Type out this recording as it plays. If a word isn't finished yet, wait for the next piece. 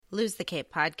Lose the Cape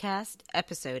Podcast,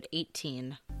 Episode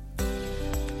 18.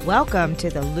 Welcome to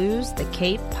the Lose the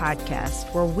Cape Podcast,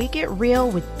 where we get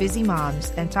real with busy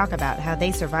moms and talk about how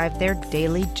they survive their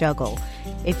daily juggle.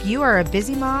 If you are a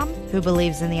busy mom who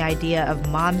believes in the idea of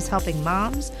moms helping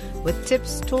moms with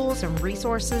tips, tools, and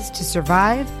resources to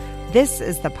survive, this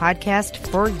is the podcast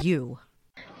for you.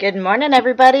 Good morning,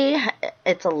 everybody.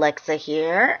 It's Alexa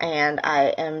here, and I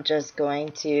am just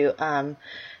going to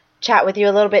chat with you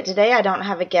a little bit today. I don't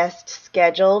have a guest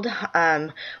scheduled.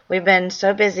 We've been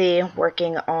so busy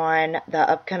working on the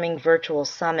upcoming virtual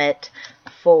summit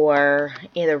for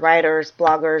either writers,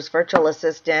 bloggers, virtual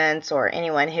assistants, or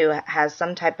anyone who has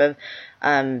some type of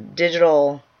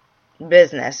digital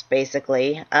business,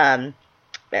 basically.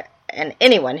 And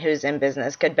anyone who's in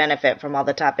business could benefit from all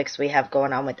the topics we have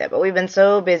going on with it. But we've been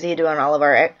so busy doing all of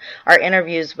our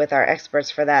interviews with our experts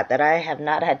for that I have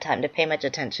not had time to pay much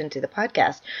attention to the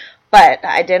podcast. But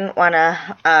I didn't want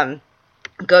to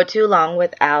go too long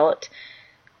without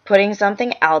putting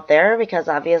something out there, because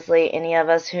obviously any of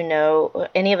us who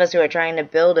are trying to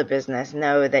build a business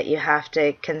know that you have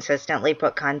to consistently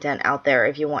put content out there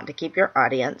if you want to keep your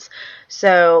audience.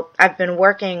 So I've been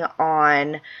working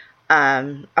on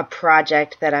a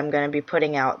project that I'm going to be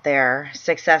putting out there,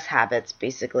 success habits,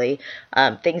 basically,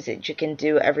 things that you can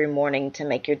do every morning to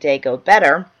make your day go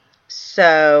better.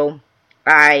 So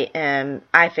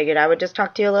I figured I would just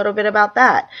talk to you a little bit about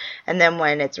that. And then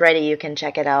when it's ready, you can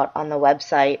check it out on the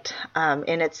website,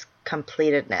 in its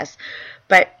completedness.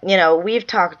 But, we've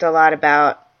talked a lot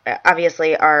about,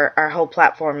 obviously, our whole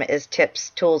platform is tips,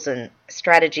 tools, and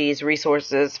strategies,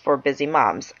 resources for busy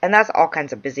moms. And that's all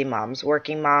kinds of busy moms,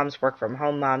 working moms, work from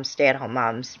home moms, stay-at-home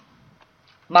moms,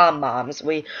 moms.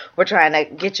 We're trying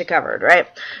to get you covered, right?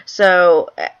 So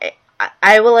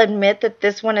I will admit that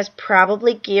this one is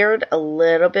probably geared a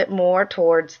little bit more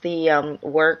towards the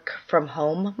work from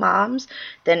home moms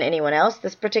than anyone else,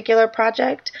 this particular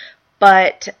project.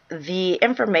 But the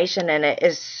information in it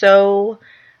is so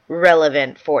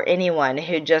relevant for anyone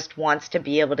who just wants to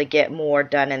be able to get more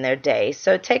done in their day.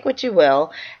 So take what you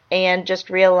will and just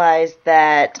realize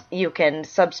that you can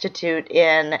substitute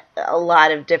in a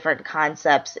lot of different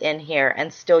concepts in here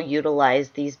and still utilize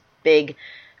these big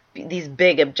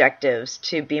objectives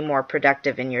to be more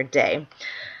productive in your day.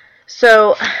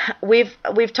 So we've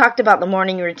talked about the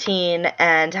morning routine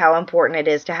and how important it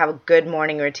is to have a good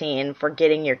morning routine for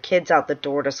getting your kids out the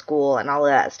door to school and all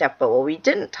of that stuff. But what we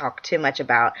didn't talk too much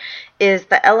about is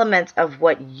the elements of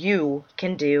what you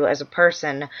can do as a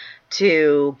person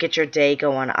to get your day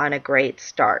going on a great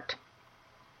start.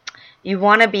 You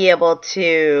want to be able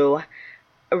to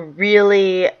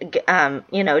really,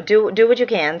 do what you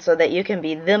can so that you can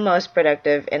be the most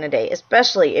productive in a day,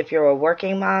 especially if you're a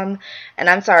working mom. And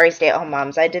I'm sorry, stay-at-home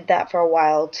moms, I did that for a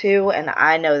while too, and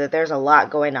I know that there's a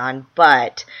lot going on,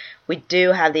 but we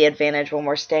do have the advantage when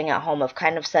we're staying at home of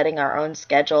kind of setting our own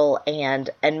schedule and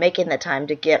making the time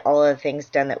to get all of the things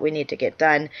done that we need to get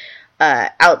done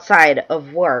outside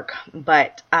of work.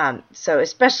 But so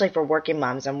especially for working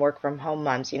moms and work from home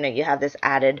moms, you have this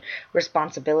added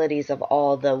responsibilities of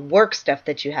all the work stuff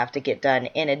that you have to get done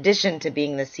in addition to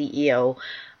being the CEO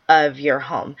of your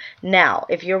home. Now,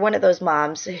 if you're one of those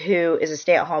moms who is a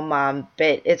stay-at-home mom,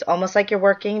 but it's almost like you're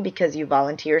working because you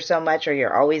volunteer so much, or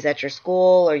you're always at your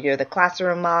school, or you're the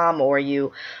classroom mom, or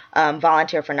you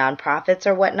volunteer for nonprofits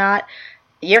or whatnot,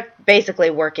 you're basically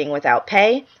working without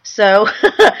pay. So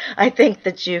I think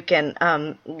that you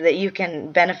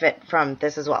can benefit from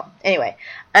this as well. Anyway,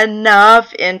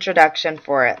 enough introduction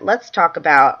for it. Let's talk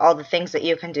about all the things that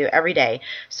you can do every day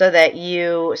so that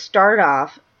you start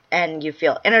off and you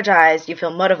feel energized, you feel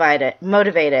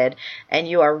motivated, and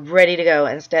you are ready to go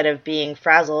instead of being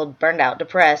frazzled, burned out,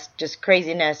 depressed, just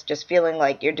craziness, just feeling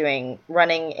like you're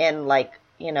running in like,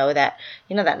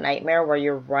 that nightmare where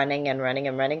you're running and running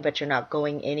and running, but you're not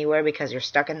going anywhere because you're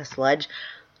stuck in the sludge.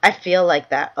 I feel like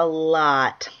that a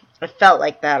lot. I felt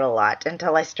like that a lot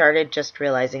until I started just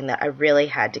realizing that I really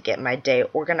had to get my day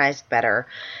organized better.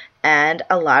 And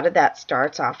a lot of that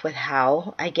starts off with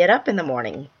how I get up in the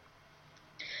morning.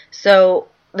 So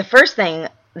the first thing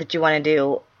that you want to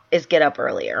do is get up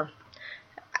earlier.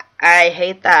 I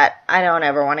hate that. I don't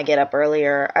ever want to get up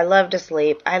earlier. I love to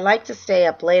sleep. I like to stay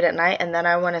up late at night, and then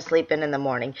I want to sleep in the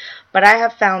morning. But I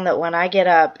have found that when I get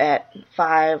up at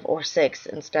 5 or 6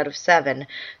 instead of 7,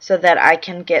 so that I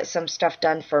can get some stuff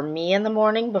done for me in the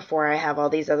morning before I have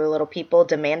all these other little people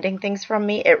demanding things from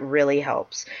me, it really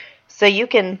helps. So you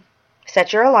can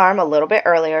set your alarm a little bit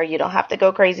earlier. You don't have to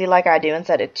go crazy like I do and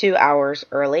set it 2 hours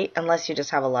early, unless you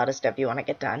just have a lot of stuff you want to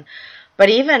get done. But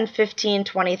even 15,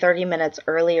 20, 30 minutes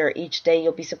earlier each day,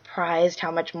 you'll be surprised how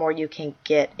much more you can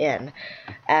get in.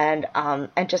 And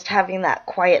just having that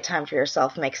quiet time for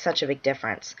yourself makes such a big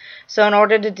difference. So in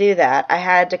order to do that, I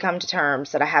had to come to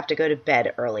terms that I have to go to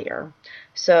bed earlier.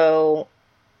 So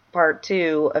part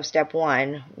 2 of step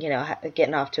 1,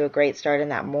 getting off to a great start in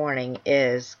that morning,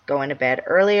 is going to bed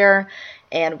earlier.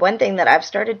 And one thing that I've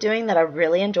started doing that I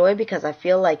really enjoy, because I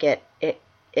feel like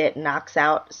it knocks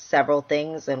out several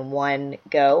things in one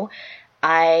go.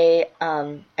 I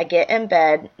get in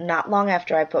bed not long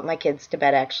after I put my kids to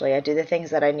bed. Actually, I do the things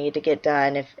that I need to get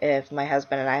done. If my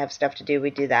husband and I have stuff to do, we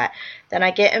do that. Then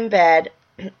I get in bed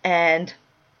and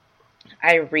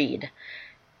I read.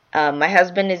 My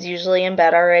husband is usually in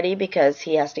bed already because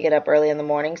he has to get up early in the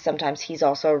morning. Sometimes he's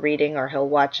also reading, or he'll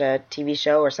watch a TV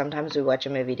show, or sometimes we watch a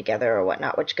movie together or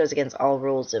whatnot, which goes against all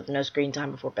rules of no screen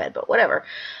time before bed, but whatever.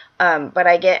 But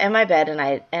I get in my bed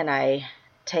and I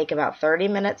take about 30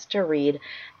 minutes to read,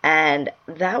 and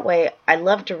that way I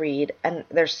love to read, and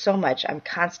there's so much. I'm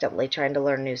constantly trying to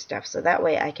learn new stuff, so that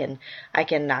way I can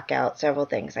knock out several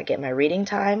things. I get my reading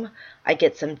time, I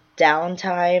get some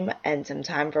downtime and some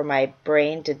time for my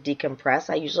brain to decompress.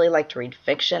 I usually like to read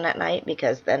fiction at night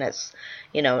because then it's,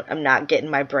 I'm not getting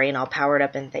my brain all powered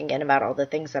up and thinking about all the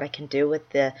things that I can do with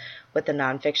the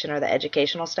nonfiction or the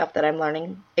educational stuff that I'm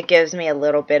learning. It gives me a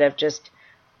little bit of just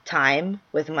time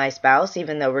with my spouse.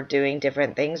 Even though we're doing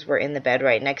different things, we're in the bed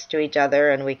right next to each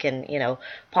other, and we can,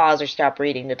 pause or stop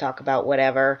reading to talk about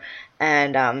whatever.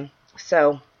 And then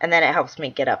it helps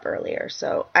me get up earlier.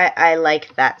 So I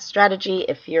like that strategy.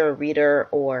 If you're a reader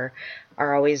or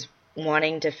are always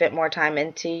wanting to fit more time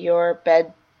into your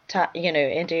bed,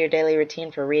 into your daily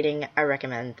routine for reading, I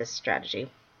recommend this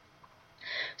strategy.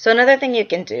 So another thing you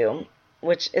can do,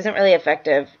 which isn't really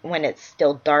effective when it's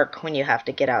still dark when you have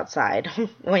to get outside,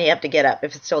 when you have to get up,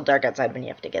 if it's still dark outside when you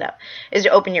have to get up, is to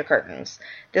open your curtains.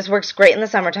 This works great in the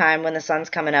summertime when the sun's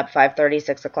coming up 5:30,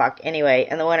 6 o'clock anyway.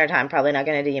 In the wintertime, probably not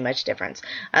going to do you much difference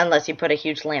unless you put a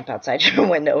huge lamp outside your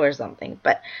window or something.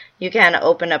 But you can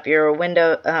open up your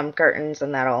window curtains,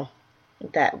 and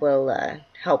that will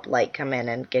help light come in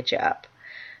and get you up.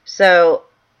 So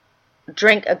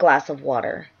drink a glass of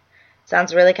water.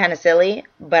 Sounds really kind of silly,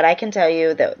 but I can tell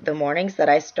you that the mornings that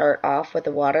I start off with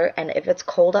the water, and if it's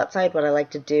cold outside, what I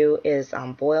like to do is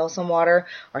boil some water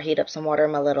or heat up some water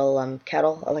in my little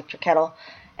electric kettle,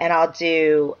 and I'll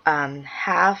do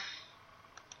half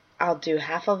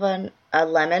of a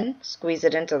lemon, squeeze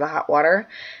it into the hot water,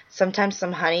 sometimes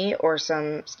some honey or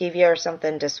some stevia or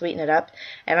something to sweeten it up,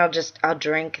 and I'll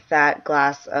drink that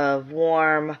glass of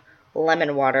warm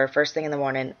lemon water first thing in the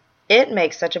morning. It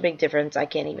makes such a big difference, I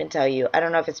can't even tell you. I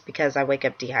don't know if it's because I wake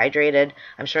up dehydrated.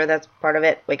 I'm sure that's part of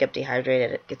it. Wake up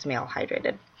dehydrated, it gets me all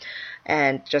hydrated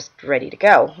and just ready to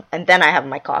go. And then I have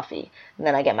my coffee, and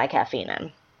then I get my caffeine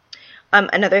in.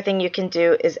 Another thing you can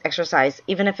do is exercise,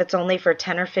 even if it's only for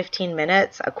 10 or 15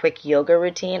 minutes, a quick yoga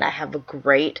routine. I have a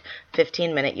great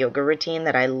 15-minute yoga routine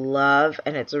that I love,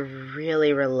 and it's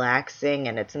really relaxing,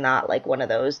 and it's not like one of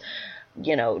those,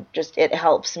 just it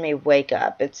helps me wake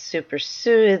up. It's super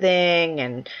soothing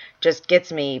and just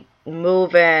gets me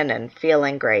moving and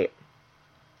feeling great.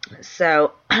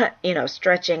 So,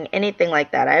 stretching, anything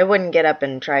like that. I wouldn't get up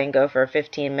and try and go for a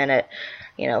 15-minute,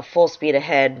 full speed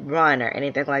ahead run or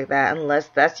anything like that unless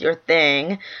that's your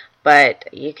thing. But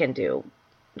you can do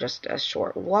just a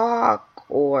short walk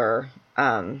or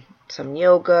some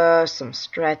yoga, some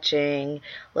stretching, a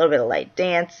little bit of light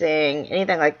dancing,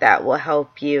 anything like that will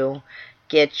help you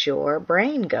get your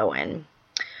brain going.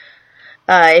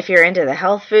 If you're into the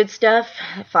health food stuff,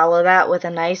 follow that with a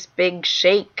nice big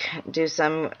shake. Do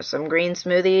some green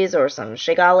smoothies or some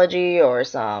Shakeology or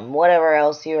some whatever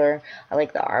else I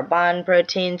like the Arbonne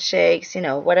protein shakes,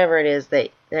 whatever it is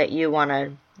that you want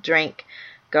to drink,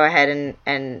 go ahead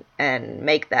and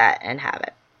make that and have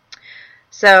it.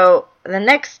 So the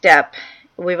next step,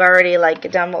 we've already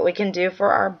done what we can do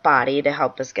for our body to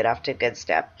help us get off to a good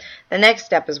step. The next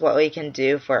step is what we can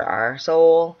do for our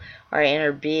soul, our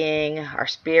inner being, our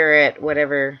spirit,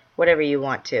 whatever you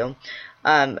want to.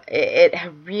 It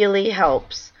really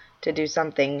helps to do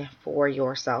something for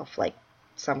yourself, like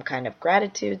some kind of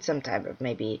gratitude, some type of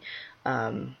maybe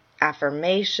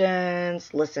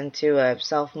affirmations, listen to a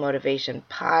self-motivation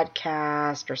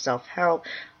podcast or self-help,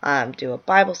 do a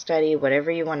Bible study,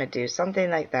 whatever you want to do. Something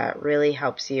like that really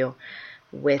helps you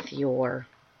with your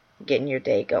getting your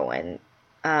day going.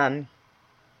 And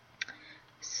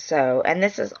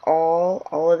this is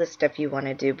all of the stuff you want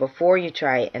to do before you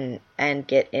try and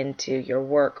get into your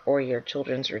work or your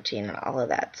children's routine and all of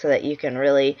that, so that you can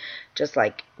really just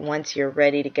once you're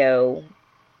ready to go,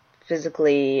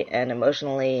 physically and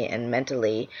emotionally and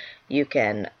mentally you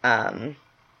can,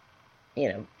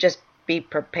 just be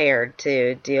prepared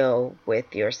to deal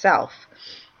with yourself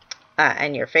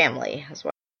and your family as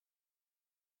well.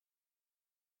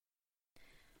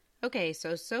 Okay,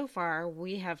 so far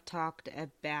we have talked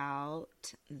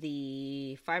about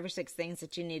the 5 or 6 things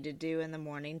that you need to do in the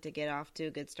morning to get off to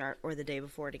a good start, or the day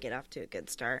before to get off to a good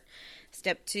start.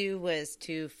 Step 2 was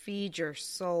to feed your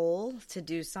soul, to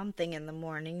do something in the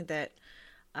morning that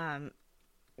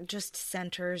just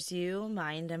centers you,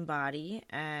 mind and body,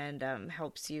 and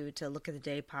helps you to look at the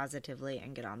day positively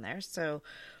and get on there. So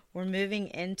we're moving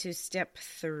into step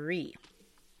 3.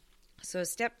 So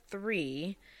step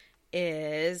 3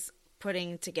 is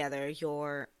putting together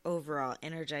your overall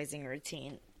energizing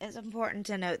routine. It's important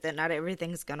to note that not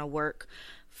everything's going to work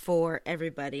for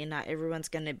everybody. Not everyone's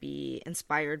going to be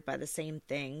inspired by the same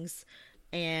things.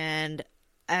 And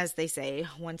as they say,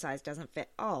 one size doesn't fit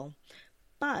all.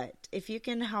 But if you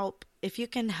can help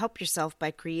yourself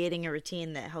by creating a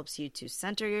routine that helps you to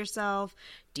center yourself,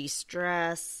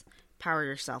 de-stress, power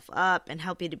yourself up, and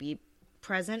help you to be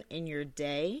present in your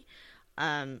day,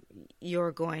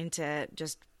 you're going to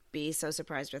just be so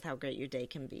surprised with how great your day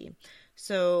can be.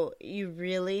 So you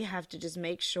really have to just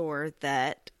make sure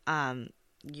that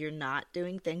you're not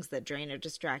doing things that drain or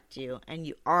distract you, and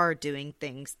you are doing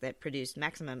things that produce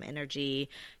maximum energy,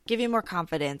 give you more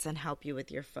confidence, and help you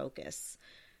with your focus.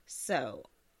 So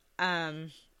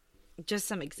just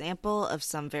some example of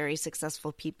some very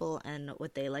successful people and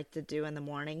what they like to do in the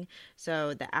morning.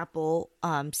 So the Apple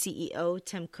CEO,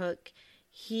 Tim Cook,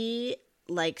 he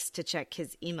likes to check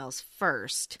his emails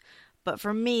first. But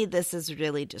for me, this is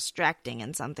really distracting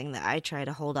and something that I try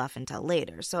to hold off until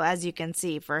later. So as you can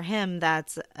see, for him,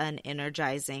 that's an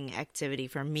energizing activity.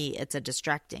 For me, it's a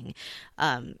distracting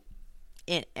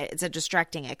it's a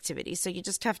distracting activity. So you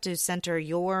just have to center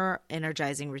your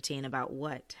energizing routine about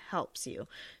what helps you.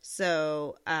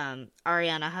 So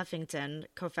Ariana Huffington,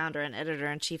 co-founder and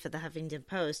editor-in-chief of the Huffington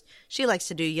Post, she likes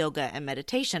to do yoga and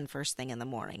meditation first thing in the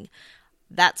morning.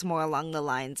 That's more along the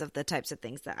lines of the types of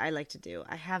things that I like to do.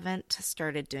 I haven't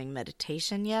started doing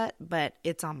meditation yet, but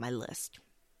it's on my list.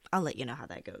 I'll let you know how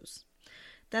that goes.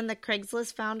 Then the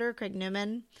Craigslist founder, Craig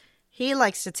Newman, he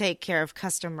likes to take care of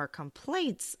customer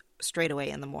complaints straight away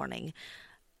in the morning.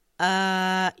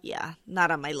 Yeah,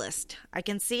 not on my list. I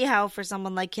can see how for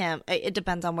someone like him, it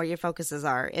depends on where your focuses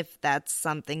are. If that's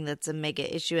something that's a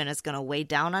mega issue and it's going to weigh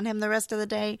down on him the rest of the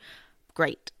day,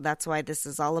 great. That's why this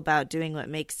is all about doing what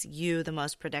makes you the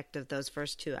most productive those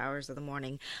first 2 hours of the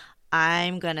morning.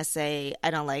 I'm going to say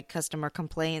I don't like customer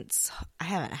complaints. I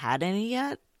haven't had any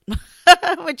yet,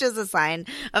 which is a sign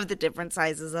of the different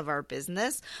sizes of our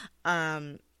business.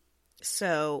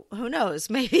 So who knows?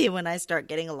 Maybe when I start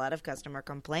getting a lot of customer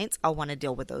complaints, I'll want to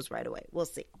deal with those right away. We'll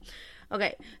see.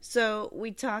 Okay, so we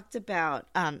talked about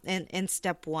in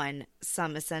step 1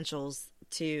 some essentials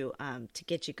to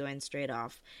get you going straight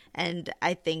off, and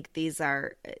I think these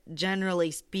are,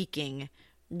 generally speaking,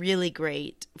 really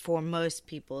great for most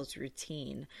people's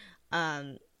routine.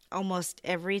 Almost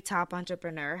every top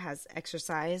entrepreneur has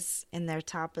exercise in their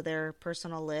top of their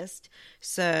personal list.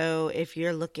 So if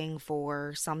you're looking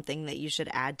for something that you should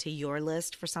add to your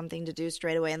list for something to do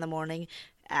straight away in the morning,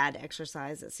 add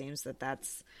exercise. It seems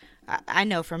that's, I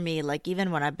know for me, like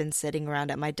even when I've been sitting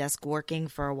around at my desk working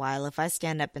for a while, if I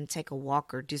stand up and take a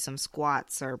walk or do some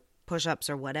squats or push-ups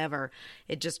or whatever,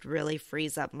 it just really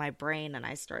frees up my brain and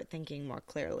I start thinking more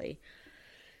clearly.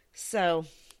 So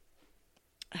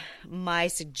my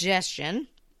suggestion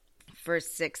for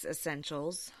 6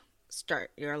 essentials: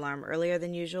 start your alarm earlier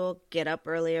than usual, get up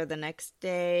earlier the next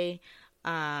day,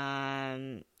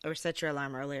 or set your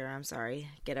alarm earlier,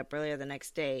 get up earlier the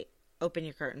next day, open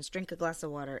your curtains, drink a glass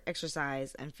of water,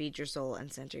 exercise, and feed your soul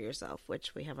and center yourself,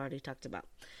 which we have already talked about.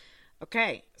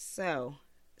 Okay, so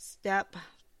step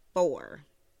 4.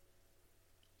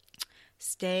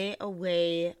 Stay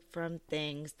away from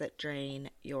things that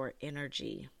drain your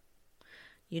energy.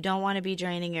 You don't want to be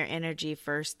draining your energy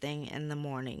first thing in the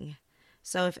morning.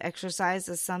 So if exercise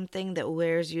is something that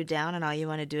wears you down and all you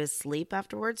want to do is sleep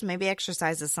afterwards, maybe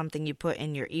exercise is something you put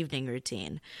in your evening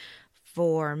routine.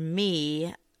 For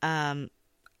me,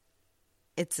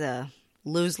 it's a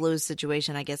lose-lose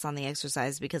situation, I guess, on the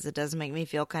exercise, because it does make me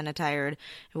feel kind of tired.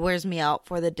 It wears me out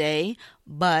for the day,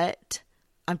 but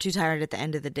I'm too tired at the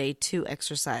end of the day to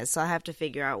exercise, so I have to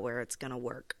figure out where it's going to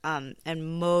work. And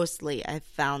mostly I've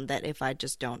found that if I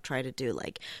just don't try to do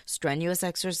like strenuous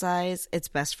exercise, it's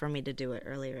best for me to do it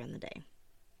earlier in the day.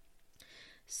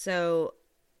 So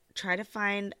try to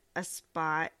find a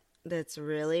spot that's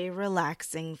really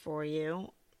relaxing for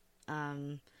you,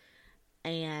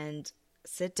 and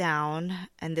sit down,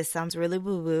 and this sounds really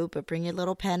woo-woo, but bring your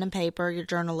little pen and paper, your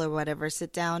journal or whatever.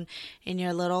 Sit down in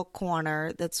your little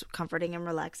corner that's comforting and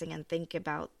relaxing and think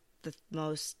about the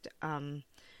most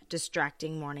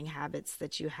distracting morning habits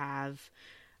that you have.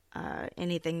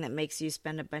 Anything that makes you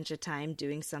spend a bunch of time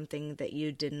doing something that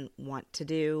you didn't want to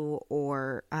do,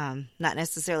 or not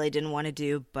necessarily didn't want to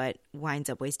do, but winds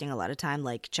up wasting a lot of time,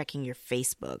 like checking your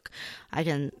Facebook. I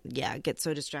can, get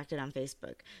so distracted on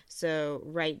Facebook. So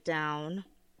write down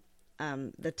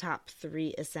the top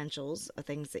 3 essentials of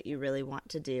things that you really want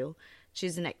to do.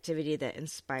 Choose an activity that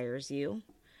inspires you.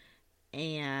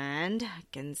 And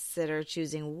consider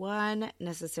choosing one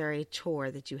necessary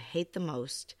chore that you hate the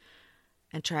most,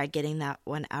 and try getting that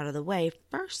one out of the way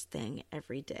first thing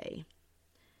every day.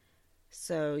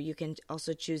 So you can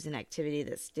also choose an activity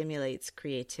that stimulates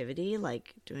creativity,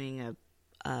 like doing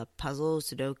a puzzle,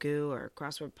 Sudoku, or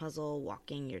crossword puzzle,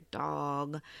 walking your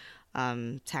dog,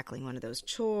 tackling one of those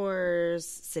chores,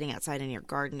 sitting outside in your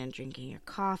garden and drinking your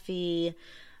coffee,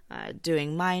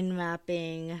 doing mind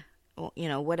mapping,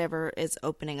 whatever is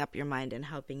opening up your mind and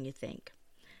helping you think.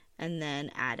 And then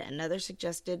add another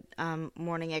suggested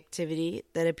morning activity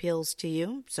that appeals to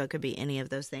you. So it could be any of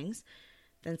those things.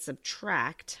 Then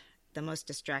subtract the most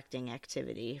distracting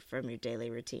activity from your daily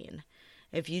routine.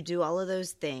 If you do all of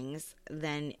those things,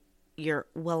 then you're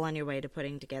well on your way to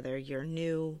putting together your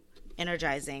new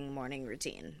energizing morning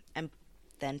routine, and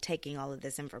then taking all of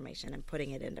this information and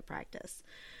putting it into practice.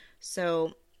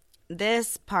 So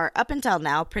this part, up until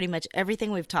now, pretty much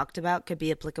everything we've talked about could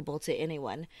be applicable to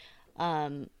anyone.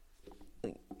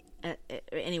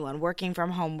 Anyone working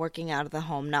from home, working out of the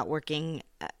home, not working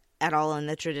at all in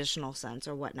the traditional sense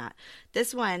or whatnot.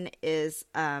 This one is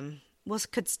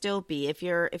could still be if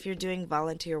you're doing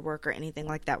volunteer work or anything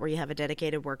like that, where you have a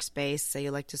dedicated workspace, say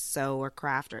you like to sew or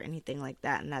craft or anything like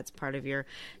that, and that's part of your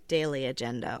daily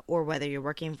agenda, or whether you're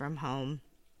working from home,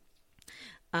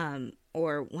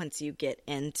 or once you get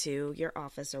into your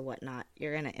office or whatnot,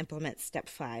 you're going to implement step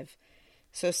 5.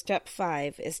 So step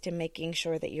 5 is to making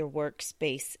sure that your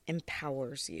workspace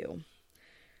empowers you.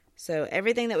 So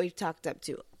everything that we've talked up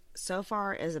to so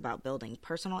far is about building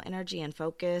personal energy and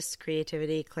focus,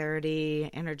 creativity, clarity,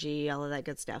 energy, all of that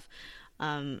good stuff.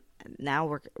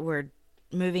 Now we're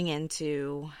moving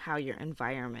into how your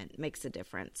environment makes a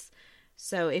difference.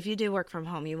 So if you do work from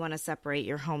home, you want to separate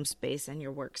your home space and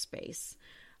your workspace.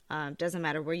 Doesn't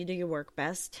matter where you do your work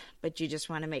best, but you just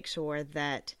want to make sure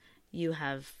that you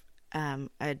have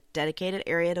a dedicated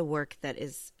area to work that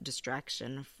is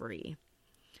distraction free.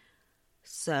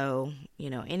 So,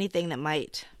 anything that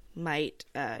might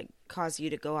cause you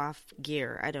to go off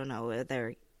gear. I don't know,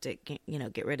 whether to,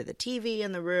 get rid of the TV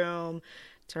in the room,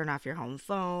 turn off your home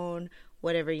phone,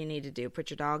 whatever you need to do, put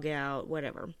your dog out,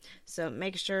 whatever. So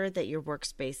make sure that your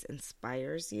workspace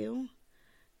inspires you.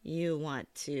 You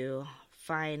want to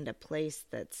find a place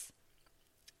that's,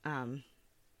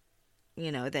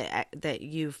 that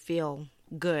you feel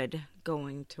good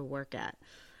going to work at.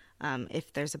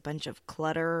 If there's a bunch of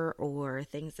clutter or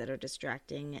things that are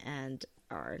distracting and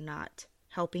are not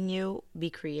helping you be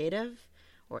creative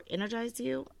or energize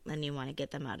you, then you want to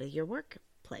get them out of your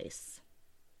workplace.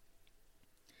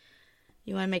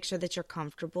 You want to make sure that you're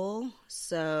comfortable,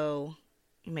 so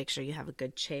make sure you have a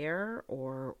good chair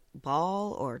or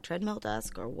ball or treadmill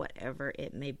desk or whatever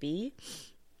it may be.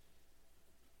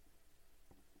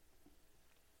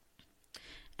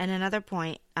 And another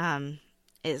point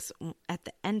is at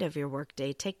the end of your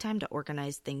workday, take time to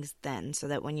organize things then, so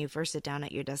that when you first sit down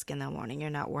at your desk in the morning,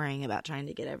 you're not worrying about trying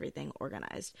to get everything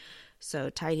organized. So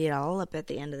tidy it all up at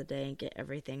the end of the day and get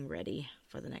everything ready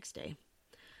for the next day.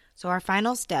 So our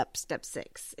final step, step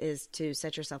 6, is to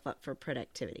set yourself up for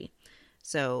productivity.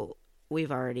 So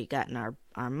we've already gotten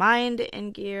our mind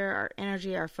in gear, our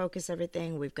energy, our focus,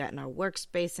 everything. We've gotten our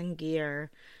workspace in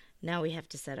gear. Now we have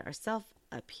to set ourselves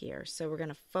up here. So we're going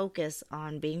to focus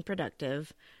on being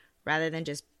productive rather than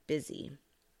just busy.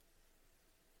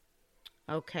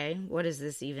 Okay, what does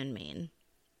this even mean?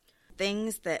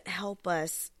 Things that help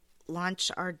us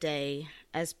launch our day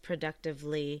as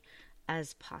productively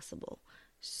as possible.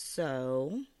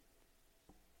 So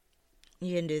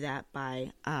you can do that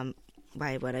by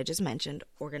what I just mentioned,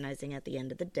 organizing at the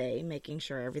end of the day, making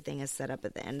sure everything is set up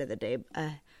at the end of the day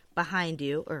behind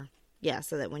you,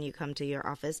 so that when you come to your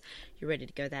office, you're ready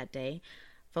to go that day.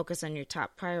 Focus on your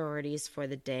top priorities for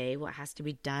the day. What has to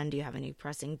be done? Do you have any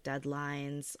pressing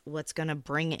deadlines? What's going to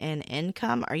bring in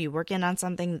income? Are you working on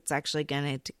something that's actually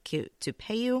going to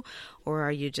pay you, or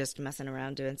are you just messing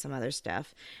around doing some other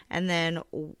stuff? And then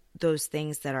those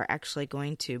things that are actually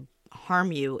going to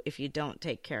harm you if you don't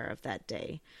take care of that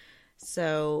day.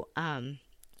 So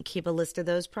Keep a list of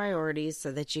those priorities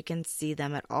so that you can see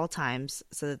them at all times,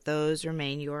 so that those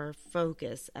remain your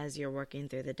focus as you're working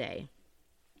through the day.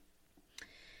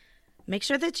 Make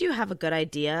sure that you have a good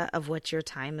idea of what your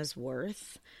time is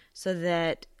worth, so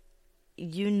that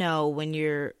you know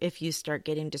if you start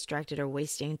getting distracted or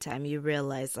wasting time, you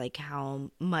realize like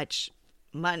how much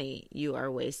money you are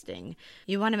wasting.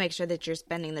 You want to make sure that you're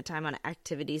spending the time on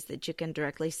activities that you can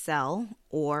directly sell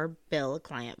or bill a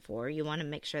client for. You want to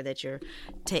make sure that you're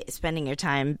spending your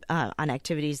time on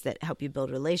activities that help you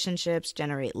build relationships,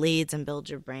 generate leads, and build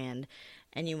your brand.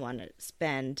 And you want to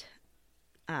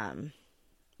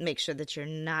make sure that you're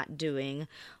not doing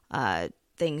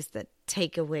things that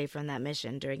take away from that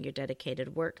mission during your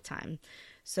dedicated work time.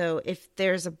 So if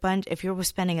you're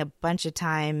spending a bunch of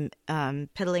time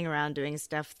piddling around doing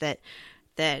stuff that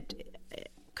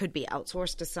could be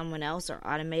outsourced to someone else or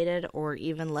automated or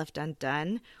even left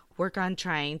undone, work on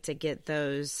trying to get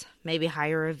those, maybe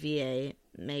hire a VA,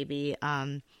 maybe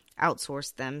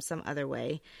outsource them some other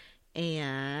way,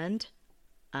 and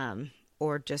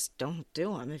or just don't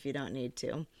do them if you don't need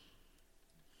to.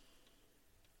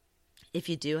 If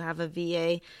you do have a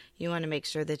VA, you want to make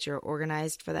sure that you're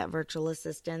organized for that virtual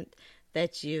assistant,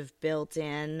 that you've built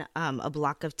in a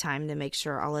block of time to make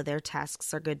sure all of their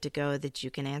tasks are good to go, that you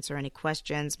can answer any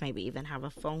questions, maybe even have a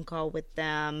phone call with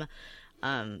them,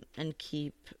 and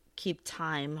keep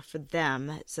time for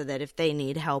them so that if they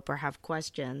need help or have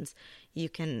questions, you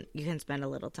can spend a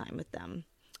little time with them.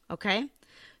 Okay?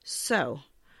 So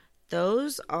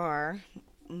those are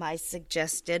my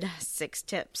suggested 6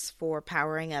 tips for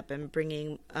powering up and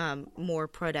bringing more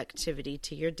productivity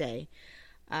to your day.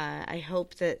 I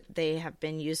hope that they have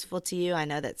been useful to you. I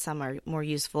know that some are more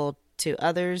useful to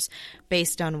others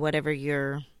based on whatever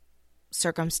your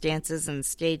circumstances and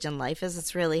stage in life is.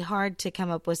 It's really hard to come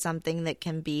up with something that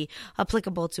can be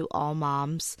applicable to all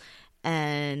moms,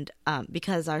 and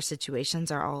because our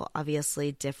situations are all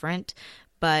obviously different.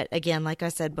 But again, like I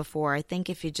said before, I think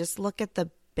if you just look at the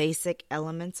basic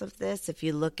elements of this, if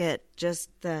you look at just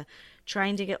the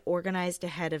trying to get organized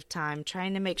ahead of time,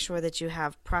 trying to make sure that you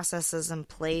have processes in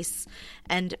place,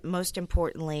 and most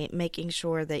importantly, making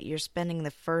sure that you're spending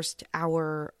the first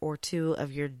hour or 2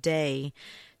 of your day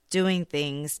doing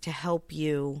things to help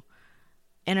you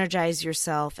energize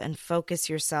yourself and focus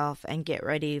yourself and get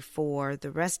ready for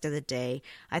the rest of the day,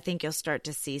 I think you'll start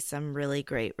to see some really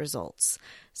great results.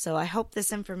 So I hope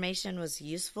this information was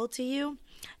useful to you.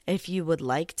 If you would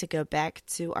like to go back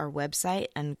to our website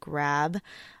and grab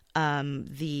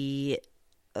the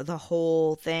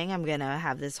whole thing, I'm going to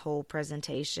have this whole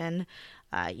presentation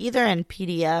either in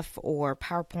PDF or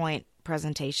PowerPoint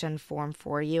presentation form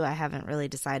for you. I haven't really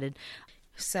decided.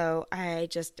 So I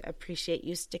just appreciate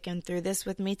you sticking through this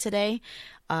with me today,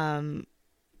 and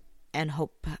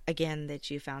hope, again, that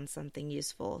you found something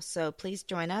useful. So please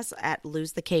join us at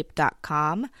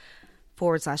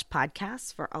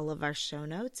losethecape.com/podcast for all of our show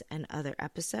notes and other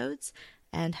episodes,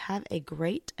 and have a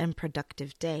great and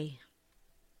productive day.